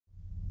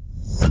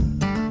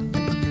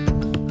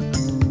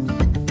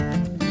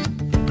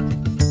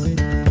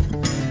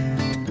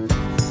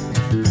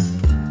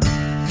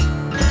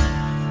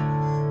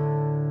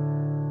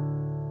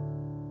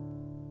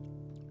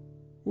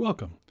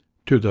Welcome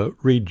to the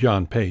Read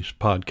John Pace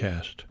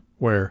podcast,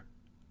 where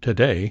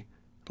today,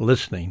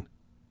 listening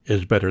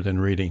is better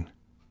than reading.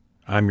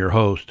 I'm your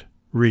host,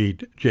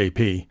 Read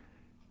JP,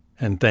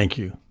 and thank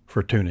you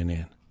for tuning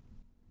in.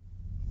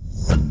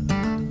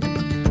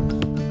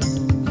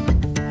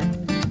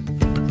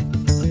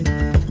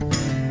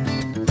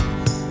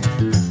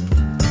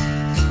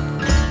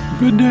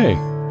 Good day,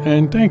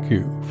 and thank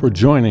you for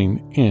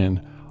joining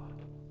in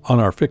on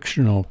our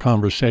fictional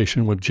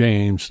conversation with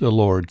James, the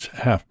Lord's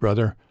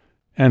half-brother,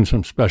 and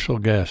some special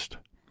guests.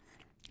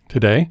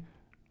 Today,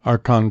 our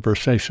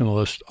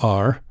conversationalists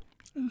are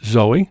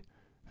Zoe,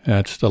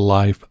 that's the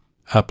Life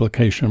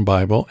Application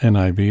Bible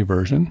NIV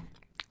version,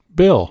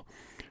 Bill,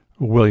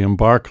 William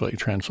Barclay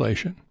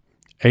translation,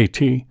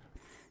 A.T.,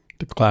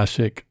 the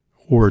classic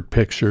word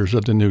pictures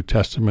of the New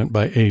Testament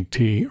by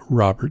A.T.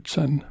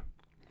 Robertson,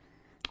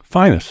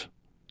 Finus,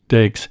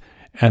 Dake's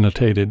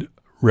annotated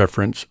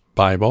reference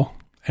Bible,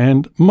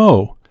 and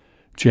Mo,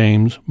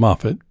 James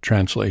Moffat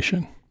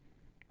translation.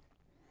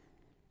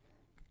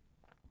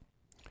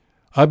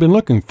 I've been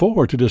looking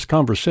forward to this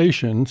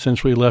conversation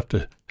since we left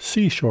the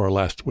seashore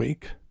last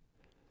week.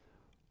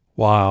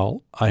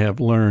 While I have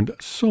learned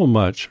so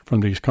much from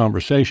these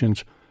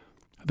conversations,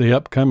 the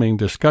upcoming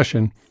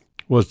discussion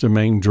was the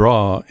main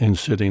draw in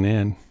sitting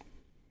in.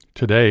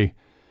 Today,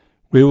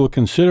 we will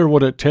consider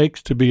what it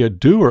takes to be a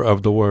doer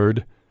of the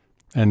word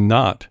and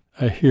not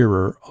a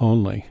hearer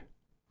only.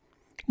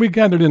 We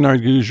gathered in our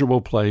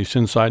usual place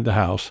inside the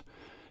house.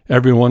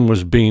 Everyone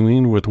was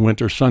beaming with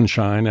winter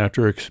sunshine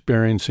after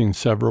experiencing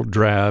several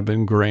drab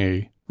and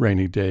gray,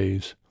 rainy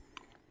days.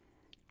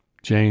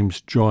 James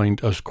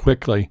joined us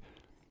quickly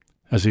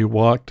as he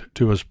walked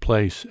to his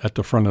place at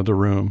the front of the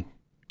room.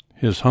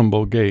 His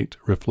humble gait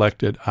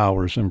reflected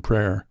hours in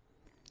prayer.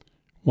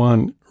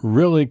 One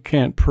really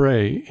can't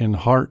pray in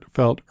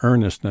heartfelt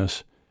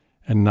earnestness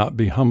and not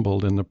be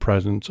humbled in the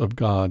presence of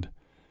God,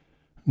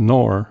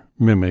 nor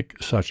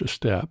mimic such a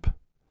step.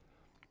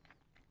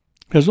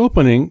 His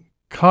opening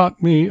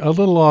caught me a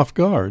little off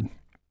guard.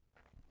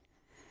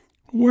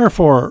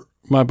 "Wherefore,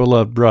 my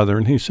beloved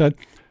brethren," he said,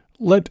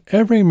 "let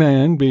every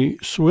man be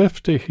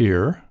swift to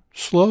hear,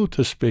 slow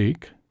to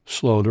speak,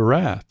 slow to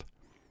wrath.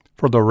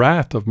 For the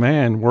wrath of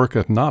man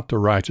worketh not the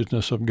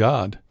righteousness of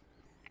God.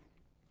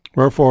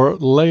 Wherefore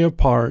lay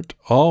apart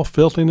all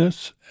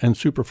filthiness and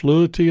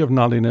superfluity of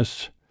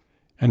naughtiness,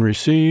 and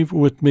receive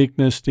with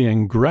meekness the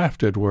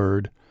engrafted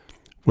word,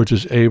 which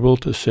is able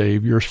to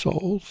save your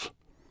souls."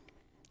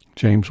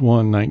 James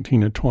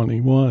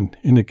 1:19-21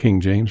 in the King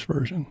James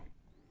Version.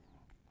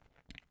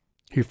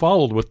 He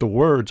followed with the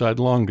words I'd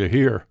longed to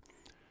hear.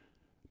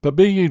 "But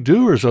be ye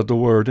doers of the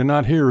word, and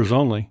not hearers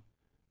only,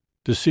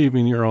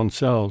 deceiving your own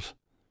selves.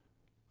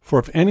 For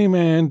if any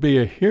man be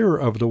a hearer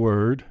of the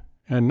word,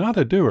 and not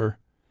a doer,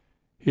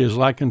 he is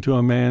likened to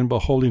a man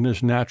beholding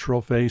his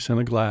natural face in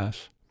a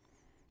glass.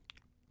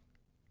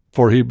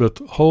 For he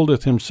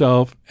beholdeth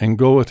himself, and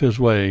goeth his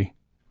way,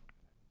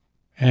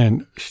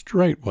 and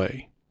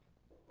straightway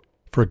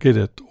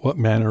forgetteth what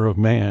manner of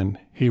man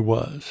he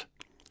was.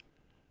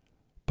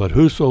 But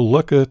whoso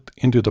looketh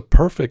into the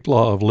perfect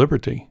law of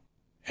liberty,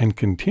 and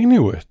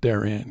continueth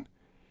therein,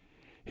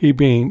 he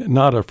being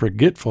not a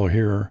forgetful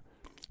hearer,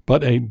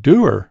 but a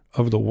doer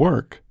of the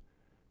work,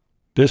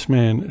 this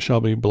man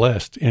shall be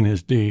blessed in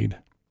his deed.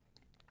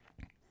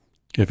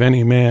 If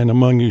any man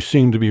among you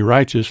seem to be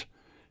righteous,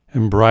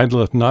 and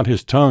bridleth not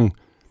his tongue,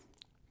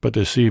 but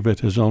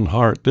deceiveth his own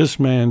heart, this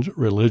man's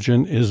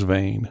religion is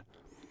vain.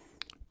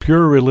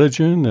 Pure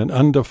religion and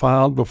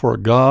undefiled before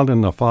God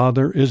and the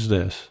Father is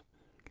this,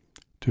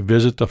 to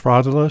visit the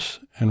fatherless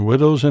and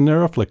widows in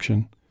their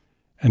affliction,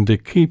 and to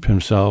keep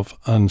himself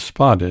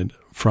unspotted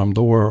from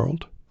the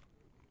world."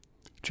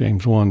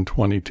 James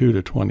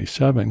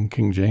 1:22-27,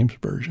 King James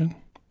Version.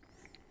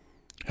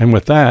 And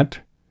with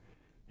that,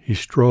 he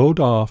strode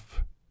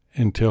off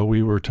until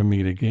we were to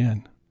meet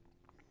again.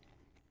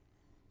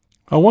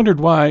 I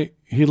wondered why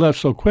he left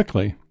so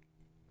quickly.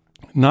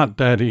 Not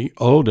that he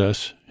owed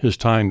us his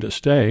time to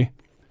stay,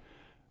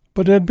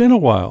 but it had been a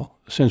while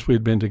since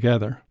we'd been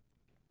together.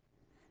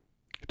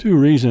 Two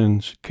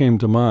reasons came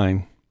to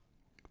mind,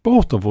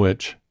 both of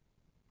which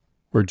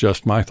were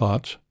just my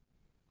thoughts.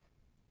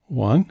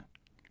 One,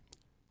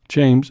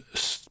 James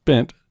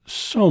spent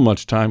so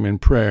much time in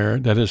prayer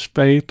that his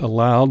faith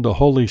allowed the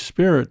Holy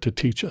Spirit to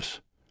teach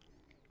us.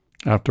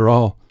 After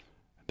all,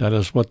 that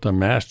is what the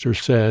Master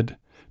said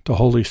the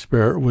Holy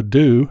Spirit would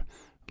do,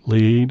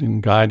 lead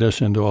and guide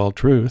us into all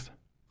truth.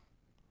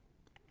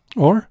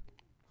 Or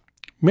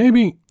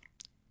maybe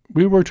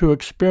we were to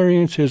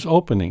experience his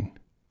opening,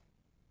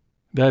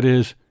 that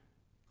is,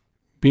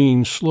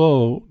 being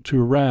slow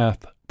to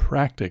wrath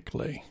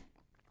practically.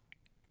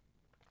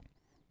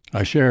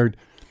 I shared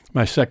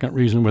my second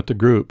reason with the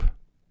group.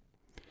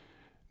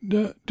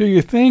 Do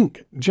you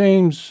think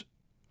James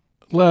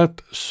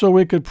left so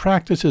we could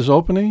practice his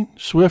opening,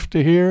 swift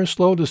to hear,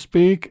 slow to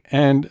speak,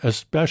 and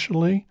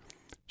especially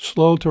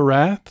slow to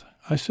wrath?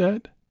 I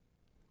said.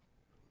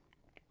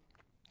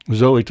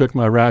 Zoe took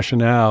my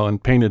rationale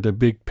and painted a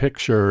big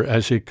picture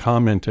as he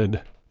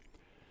commented,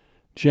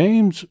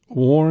 James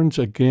warns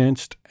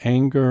against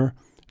anger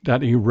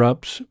that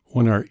erupts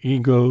when our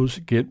egos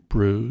get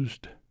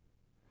bruised.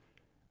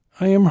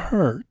 I am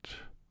hurt.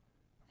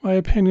 My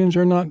opinions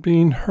are not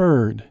being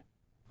heard,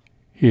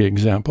 he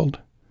exampled.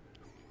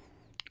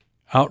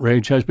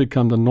 Outrage has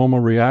become the normal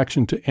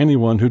reaction to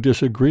anyone who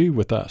disagrees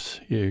with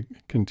us, he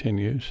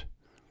continues.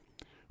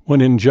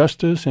 When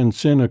injustice and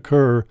sin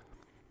occur,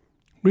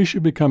 we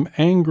should become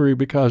angry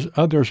because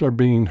others are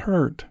being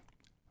hurt,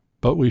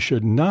 but we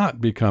should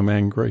not become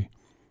angry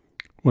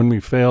when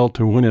we fail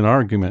to win an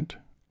argument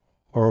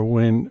or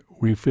when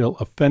we feel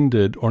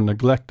offended or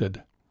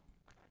neglected.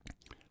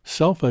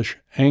 Selfish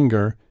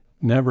anger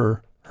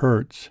never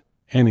hurts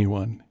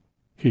anyone,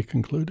 he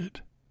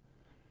concluded.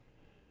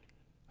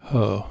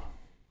 Oh,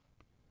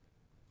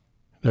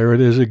 there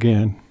it is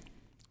again.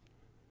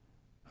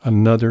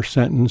 Another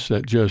sentence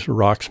that just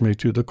rocks me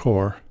to the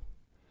core.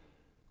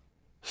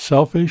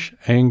 Selfish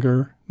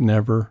anger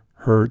never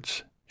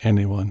hurts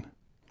anyone.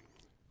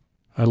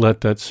 I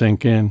let that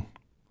sink in,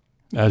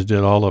 as did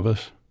all of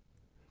us.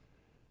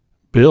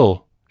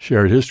 Bill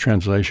shared his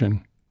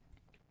translation.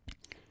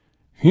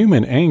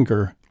 Human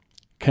anger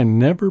can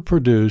never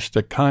produce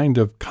the kind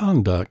of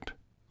conduct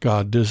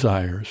God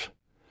desires.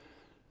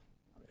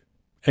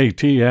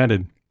 A.T.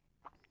 added,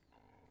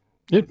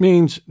 it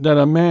means that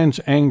a man's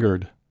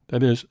angered,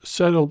 that is,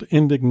 settled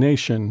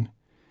indignation,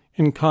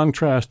 in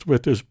contrast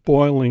with his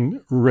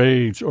boiling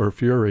rage or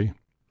fury,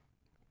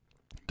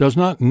 does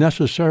not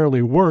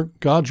necessarily work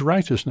God's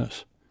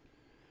righteousness.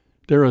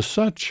 There is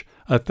such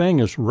a thing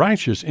as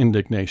righteous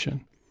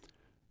indignation,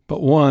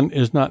 but one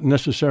is not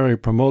necessarily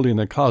promoting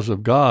the cause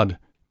of God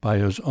by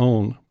his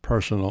own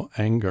personal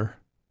anger.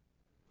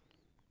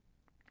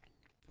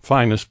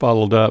 Finus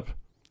followed up,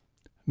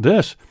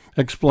 this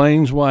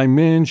explains why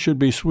men should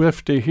be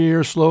swift to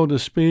hear, slow to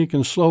speak,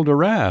 and slow to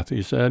wrath,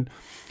 he said.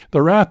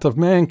 The wrath of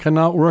man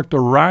cannot work the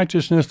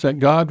righteousness that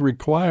God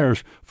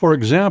requires. For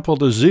example,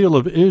 the zeal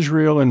of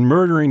Israel in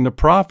murdering the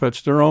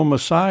prophets, their own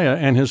Messiah,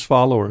 and his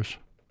followers.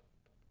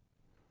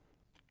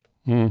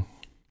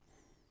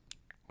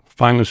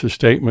 Finus'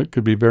 statement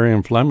could be very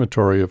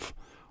inflammatory if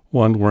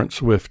one weren't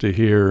swift to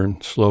hear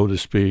and slow to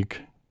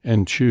speak,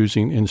 and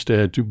choosing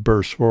instead to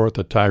burst forth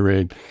a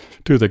tirade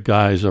to the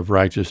guise of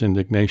righteous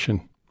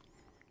indignation.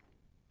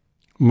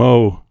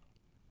 Moe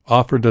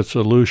offered a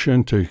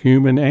solution to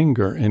human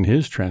anger in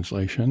his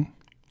translation.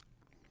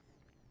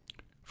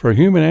 For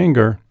human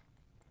anger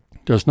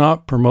does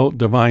not promote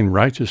divine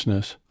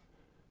righteousness,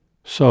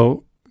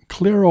 so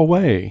clear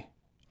away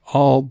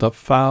all the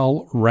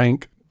foul,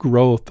 rank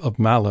growth of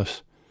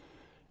malice,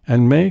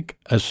 and make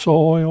a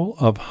soil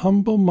of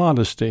humble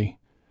modesty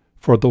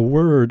for the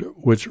word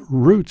which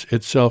roots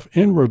itself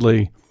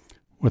inwardly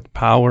with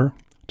power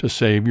to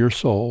save your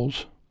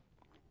souls.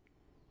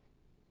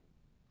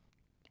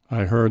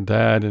 I heard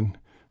that, and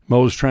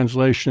Moe's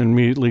translation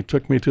immediately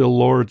took me to the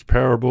Lord's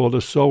parable of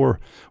the sower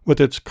with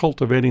its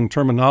cultivating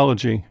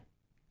terminology.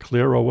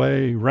 Clear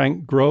away,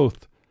 rank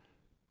growth,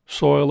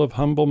 soil of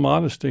humble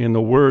modesty, and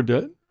the word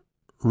that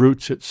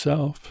roots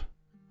itself.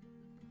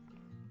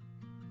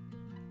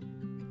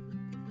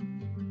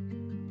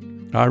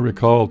 I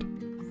recalled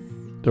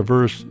the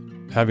verse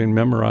having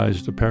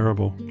memorized the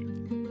parable.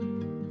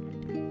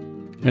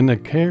 And the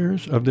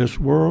cares of this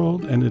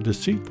world and the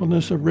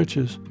deceitfulness of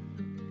riches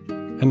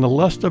and the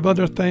lust of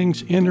other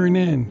things entering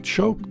in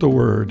choke the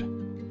word,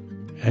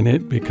 and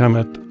it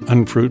becometh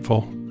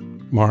unfruitful.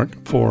 Mark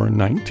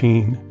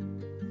 4:19.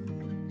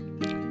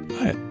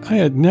 I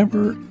had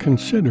never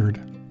considered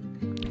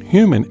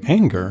human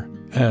anger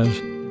as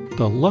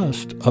the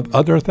lust of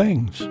other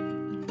things,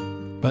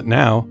 but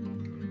now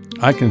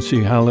I can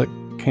see how it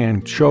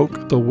can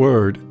choke the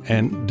word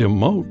and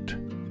demote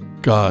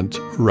God's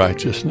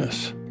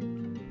righteousness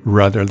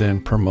rather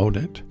than promote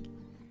it.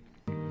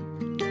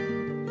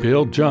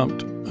 Bill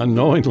jumped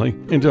unknowingly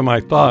into my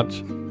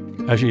thoughts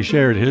as he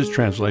shared his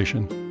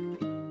translation.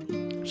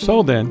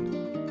 So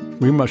then,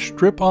 we must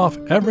strip off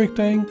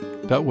everything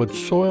that would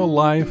soil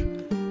life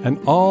and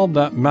all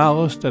that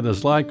malice that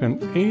is like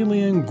an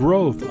alien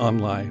growth on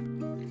life.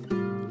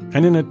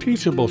 And in a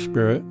teachable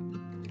spirit,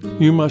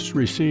 you must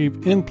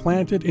receive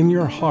implanted in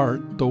your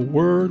heart the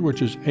word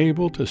which is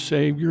able to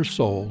save your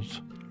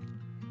souls.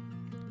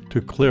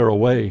 To clear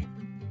away,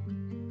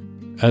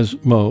 as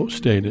Moe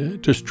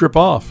stated, to strip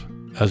off,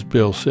 as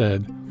Bill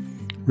said,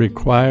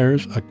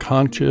 requires a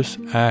conscious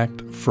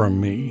act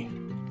from me.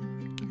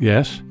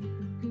 Yes,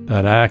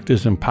 that act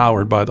is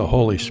empowered by the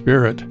Holy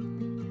Spirit,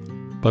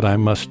 but I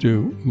must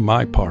do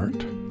my part.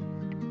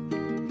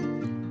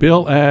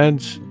 Bill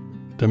adds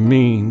the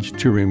means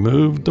to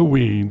remove the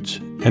weeds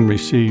and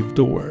receive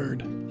the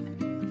word,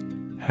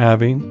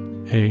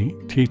 having a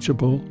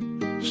teachable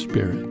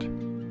spirit.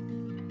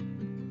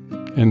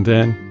 And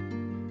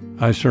then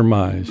I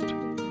surmised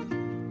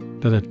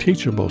that a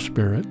teachable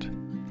spirit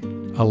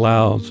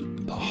allows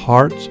the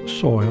heart's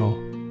soil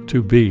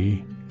to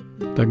be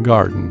the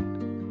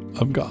garden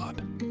of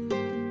God.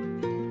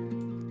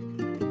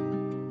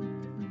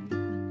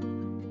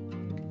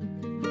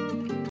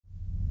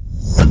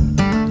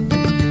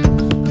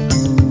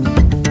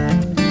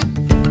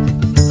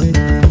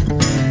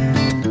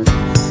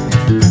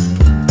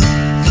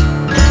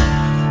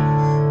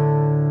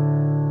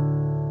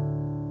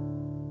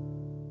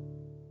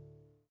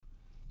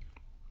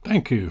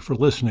 thank you for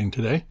listening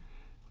today.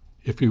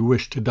 If you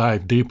wish to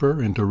dive deeper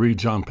into Read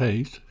John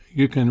Pace,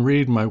 you can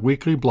read my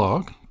weekly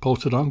blog,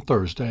 posted on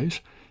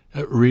Thursdays,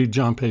 at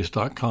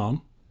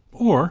readjohnpace.com,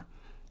 or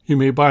you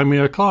may buy me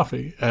a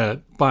coffee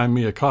at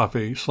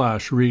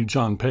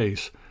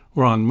buymeacoffee/readjohnpace,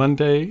 where on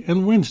Monday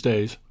and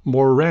Wednesdays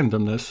more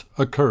randomness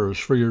occurs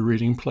for your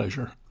reading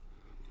pleasure.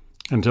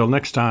 Until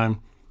next time,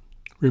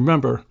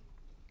 remember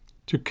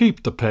to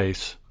keep the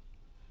pace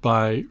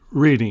by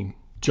reading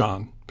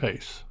John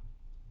Pace.